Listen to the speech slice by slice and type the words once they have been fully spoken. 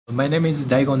My name is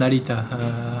Daigo Narita.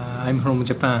 I'm from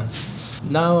Japan.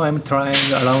 Now I'm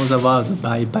trying around the world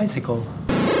by bicycle.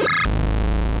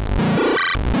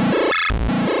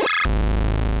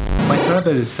 My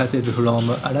travel started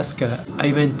from Alaska.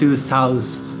 I went to south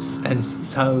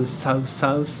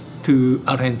to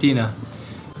Argentina.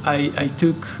 I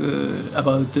took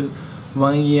about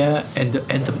 1 year and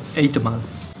 8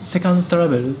 months. Second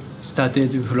travel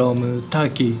started from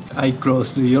Turkey. I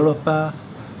crossed Europe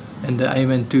and I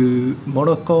went to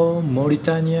Morocco,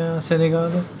 Mauritania,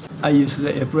 Senegal. I used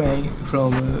the airplane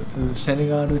from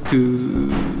Senegal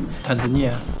to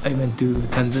Tanzania. I went to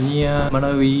Tanzania,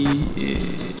 Malawi,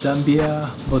 Zambia,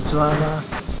 Botswana,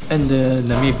 and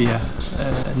Namibia.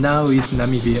 Now is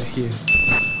Namibia here.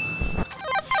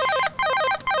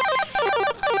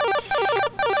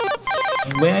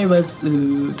 When I was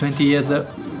 20 years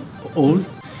old,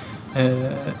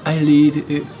 I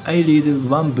read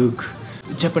one book,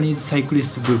 Japanese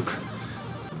cyclist book.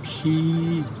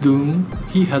 He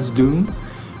has done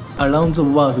around the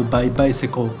world by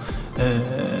bicycle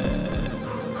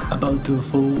about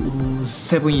for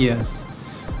 7 years.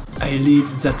 I read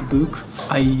that book.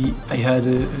 I had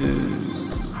a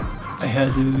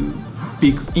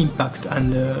big impact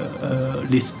and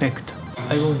respect.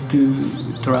 I want to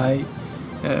try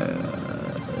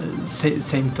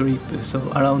same trip, so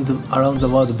around the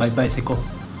world by bicycle.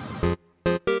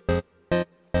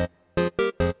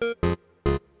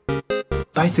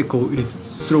 Bicycle is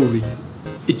slowly.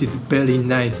 It is very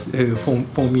nice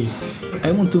for me.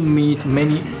 I want to meet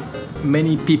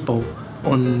many people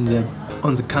on the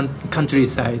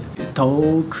countryside.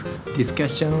 Talk,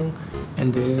 discussion,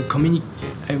 and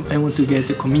I want to get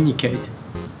to communicate.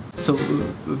 So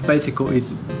bicycle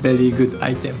is very good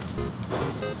item.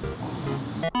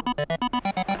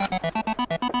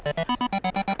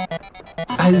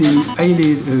 I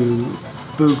read a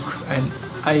book and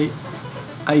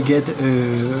I get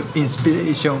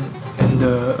inspiration and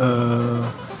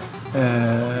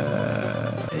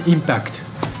impact.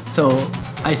 So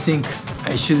I think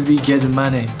I should be get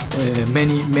money,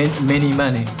 many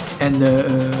money, and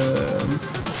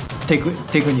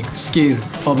technique skill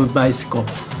of bicycle.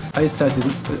 I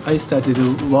started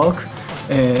to work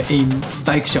in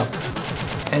bike shop,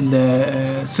 and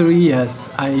 3 years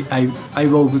I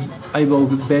worked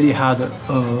very hard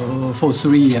for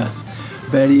 3 years.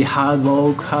 Very hard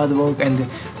work, and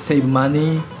save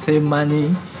money.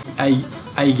 I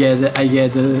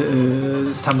get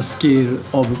some skill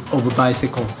of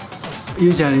bicycle.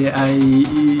 Usually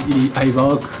I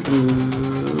work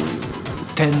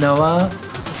 10 hours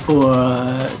or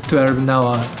 12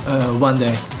 hours one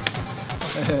day.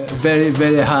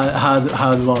 Very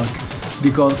hard work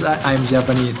because I'm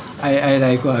Japanese. I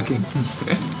like working.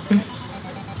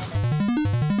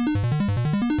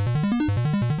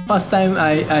 First time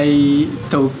I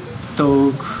talk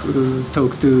to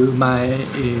my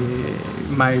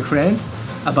friends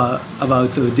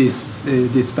about this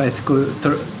bicycle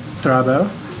travel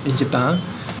in Japan.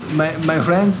 My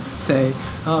friends say,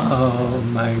 "Oh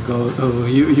my God,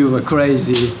 you were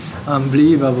crazy,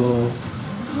 unbelievable.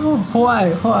 Oh,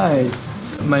 why?"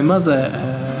 My mother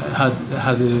had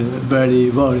very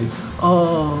worried.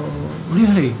 "Oh,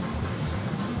 really?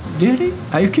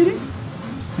 Are you kidding?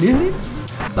 Really?"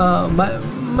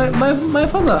 My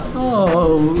father,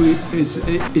 "Oh,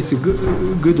 it's a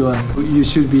good one. You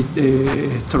should be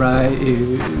try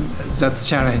that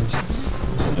challenge.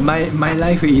 My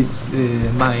life is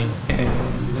mine, and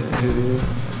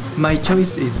my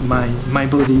choice is mine. My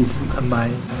body is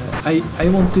mine. I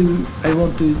want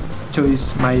to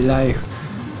choose my life,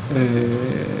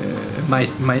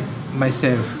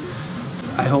 myself.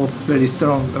 I hope very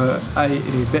strong.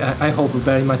 I hope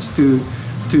very much to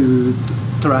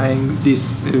trying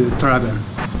this travel,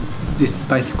 this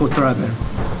bicycle travel.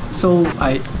 So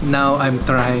now I'm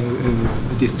trying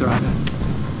this travel.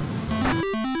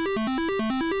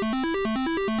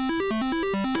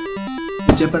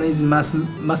 Japanese mass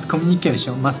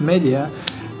communication, mass media,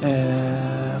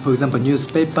 for example,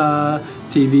 newspaper,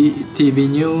 TV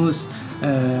news,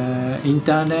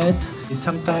 internet, is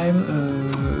sometimes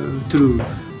true,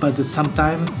 but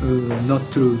sometimes not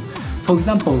true. For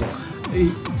example,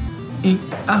 in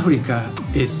Africa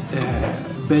is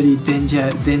very danger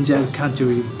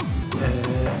country,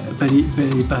 very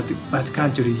bad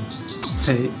country.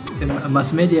 Say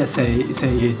mass media say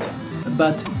it,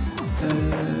 but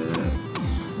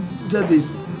that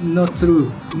is not true.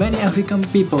 Many African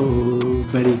people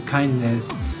very kindness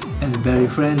and very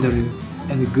friendly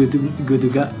and good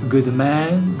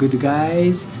men, good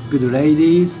guys, good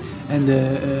ladies, and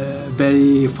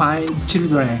very fine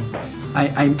children.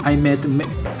 I met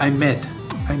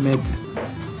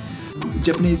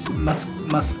Japanese mass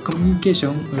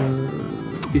communication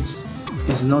is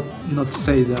not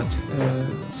say that.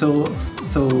 So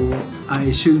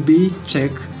I should be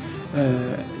check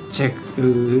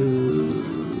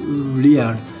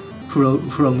real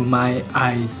from my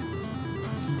eyes.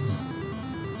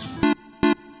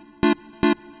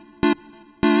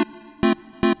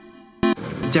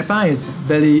 Japan is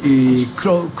very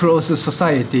close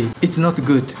society. It's not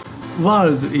good.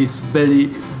 World is very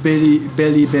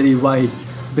wide,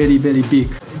 very big.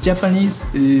 Japanese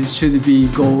should be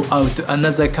go out to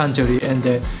another country and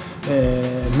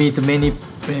meet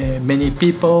many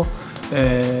people,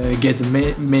 get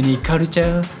many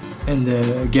culture, and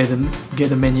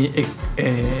get many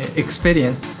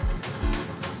experience.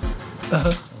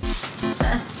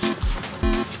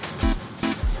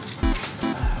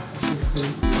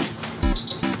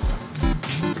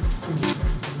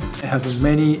 I have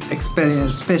many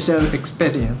experience, special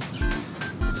experience,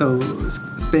 so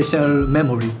special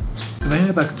memory. When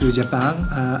I back to Japan,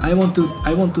 I want to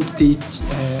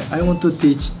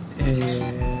teach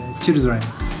children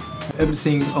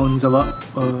everything on the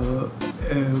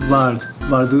world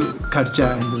culture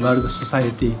and world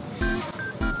society.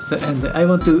 So, and I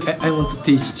want to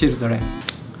teach children.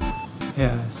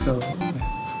 Yeah, so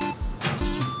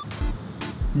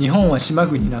日本は島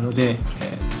国なので、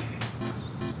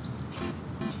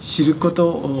知ること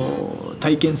を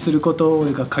体験すること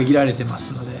が限られてま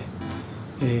すので、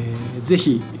ぜ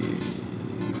ひ、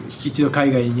一度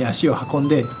海外に足を運ん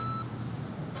で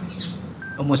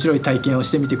面白い体験を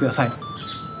してみてください。